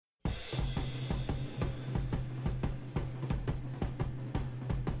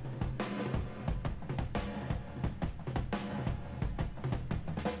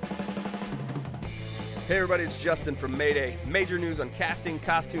Hey everybody, it's Justin from Mayday. Major news on casting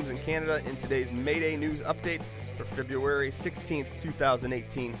costumes in Canada in today's Mayday news update for February 16th,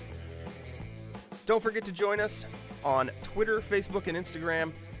 2018. Don't forget to join us on Twitter, Facebook, and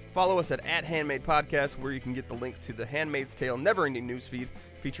Instagram. Follow us at Handmade Podcast, where you can get the link to the Handmaid's Tale Never-Ending Newsfeed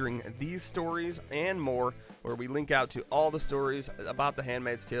featuring these stories and more, where we link out to all the stories about the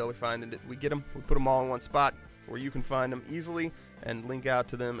Handmaid's Tale. We get them, we put them all in one spot where you can find them easily and link out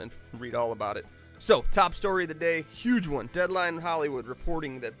to them and read all about it. So, top story of the day, huge one. Deadline Hollywood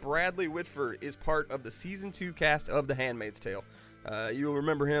reporting that Bradley Whitford is part of the Season 2 cast of The Handmaid's Tale. You'll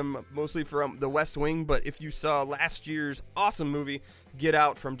remember him mostly from The West Wing, but if you saw last year's awesome movie, Get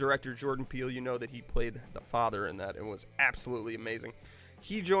Out, from director Jordan Peele, you know that he played the father in that. It was absolutely amazing.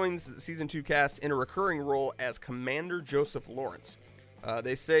 He joins the Season 2 cast in a recurring role as Commander Joseph Lawrence.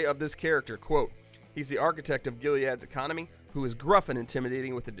 They say of this character, quote, "He's the architect of Gilead's economy, who is gruff and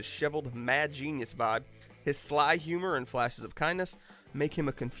intimidating with a disheveled mad genius vibe. His sly humor and flashes of kindness make him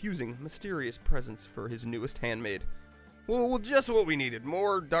a confusing, mysterious presence for his newest handmaid." Well, just what we needed.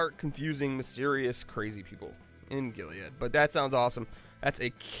 More dark, confusing, mysterious, crazy people in Gilead. But that sounds awesome. That's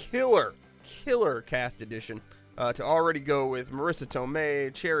a killer cast addition to already go with Marissa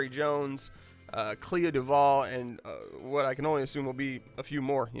Tomei, Cherry Jones, Clea Duvall, and what I can only assume will be a few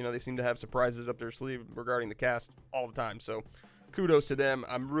more. You know, they seem to have surprises up their sleeve regarding the cast all the time. So kudos to them.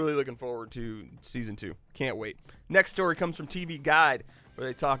 I'm really looking forward to Season 2. Can't wait. Next story comes from TV Guide, where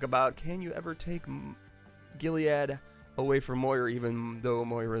they talk about, can you ever take Gilead away from Moira, even though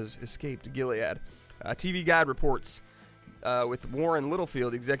Moira's escaped Gilead? TV Guide reports with Warren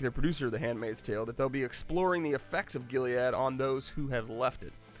Littlefield, executive producer of The Handmaid's Tale, that they'll be exploring the effects of Gilead on those who have left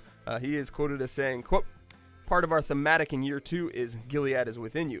it. He is quoted as saying, quote, "Part of our thematic in year 2 is Gilead is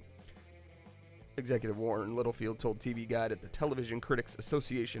within you." Executive Warren Littlefield told TV Guide at the Television Critics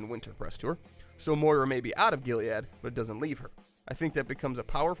Association Winter Press Tour. "So Moira may be out of Gilead, but it doesn't leave her. I think that becomes a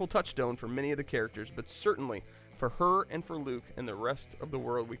powerful touchstone for many of the characters, but certainly for her and for Luke and the rest of the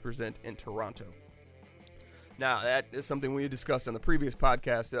world we present in Toronto." Now, that is something we discussed on the previous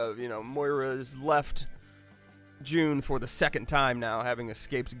podcast of, Moira's left June for the second time now, having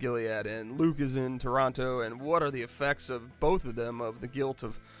escaped Gilead, and Luke is in Toronto, and what are the effects of both of them, of the guilt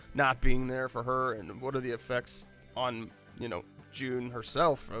of not being there for her, and what are the effects on, June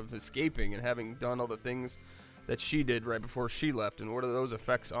herself of escaping and having done all the things that she did right before she left, and what are those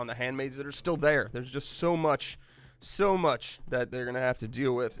effects on the handmaids that are still there? There's just so much that they're going to have to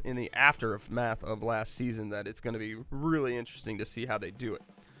deal with in the aftermath of last season that it's going to be really interesting to see how they do it.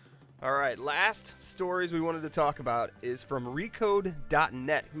 All right, last stories we wanted to talk about is from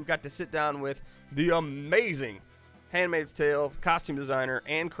Recode.net, who got to sit down with the amazing Handmaid's Tale costume designer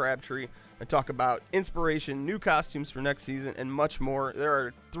Anne Crabtree and talk about inspiration, new costumes for next season, and much more. There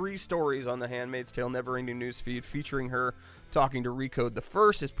are 3 stories on the Handmaid's Tale Never-Ending Newsfeed featuring her talking to Recode. The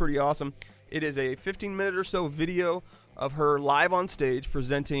first is pretty awesome. It is a 15-minute or so video of her live on stage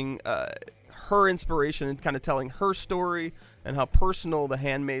presenting her inspiration and kind of telling her story and how personal the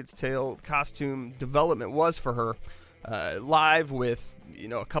Handmaid's Tale costume development was for her. Live with,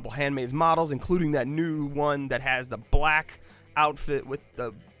 a couple Handmaid's models, including that new one that has the black outfit with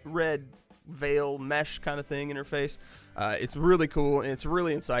the red veil mesh kind of thing in her face. It's really cool, and it's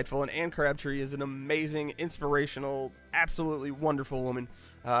really insightful, and Anne Crabtree is an amazing, inspirational, absolutely wonderful woman,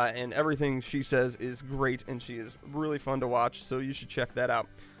 and everything she says is great, and she is really fun to watch, so you should check that out.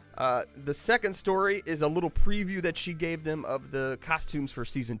 The second story is a little preview that she gave them of the costumes for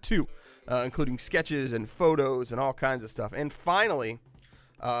Season 2, including sketches and photos and all kinds of stuff. And finally,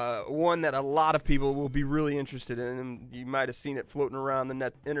 one that a lot of people will be really interested in, and you might have seen it floating around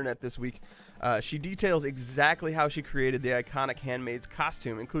the internet this week. She details exactly how she created the iconic Handmaid's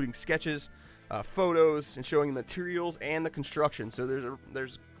costume, including sketches, photos, and showing materials and the construction. So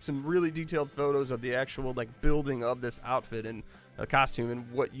there's some really detailed photos of the actual building of this outfit and costume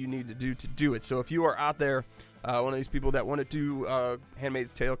and what you need to do it. So if you are out there, one of these people that want to do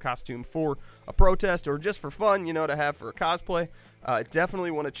Handmaid's Tale costume for a protest or just for fun, to have for a cosplay,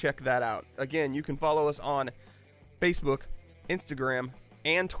 definitely want to check that out. Again, you can follow us on Facebook, Instagram,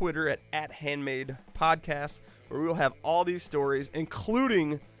 and Twitter at Handmade Podcast, where we'll have all these stories,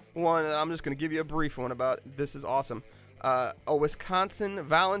 including one that I'm just going to give you a brief one about. This is awesome. A Wisconsin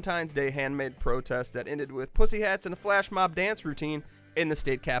Valentine's Day handmade protest that ended with pussy hats and a flash mob dance routine in the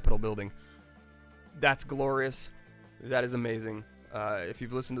state capitol building. That's glorious. That is amazing. If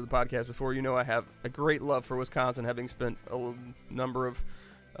you've listened to the podcast before, you know I have a great love for Wisconsin, having spent a number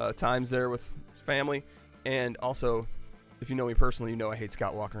of times there with family. And also, if you know me personally, you know I hate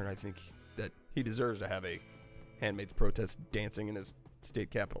Scott Walker, and I think that he deserves to have a handmaid's protest dancing in his state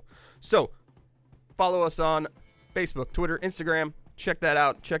capitol. So, Follow us on Facebook, Twitter, Instagram. Check that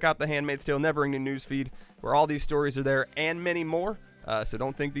out. Check out the Handmaid's Tale Never-Ending Newsfeed, where all these stories are there and many more. So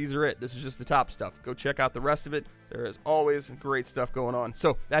don't think these are it. This is just the top stuff. Go check out the rest of it. There is always great stuff going on.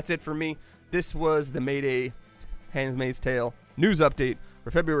 So that's it for me. This was the Mayday Handmaid's Tale news update for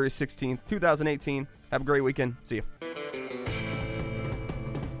February 16th, 2018. Have a great weekend. See you.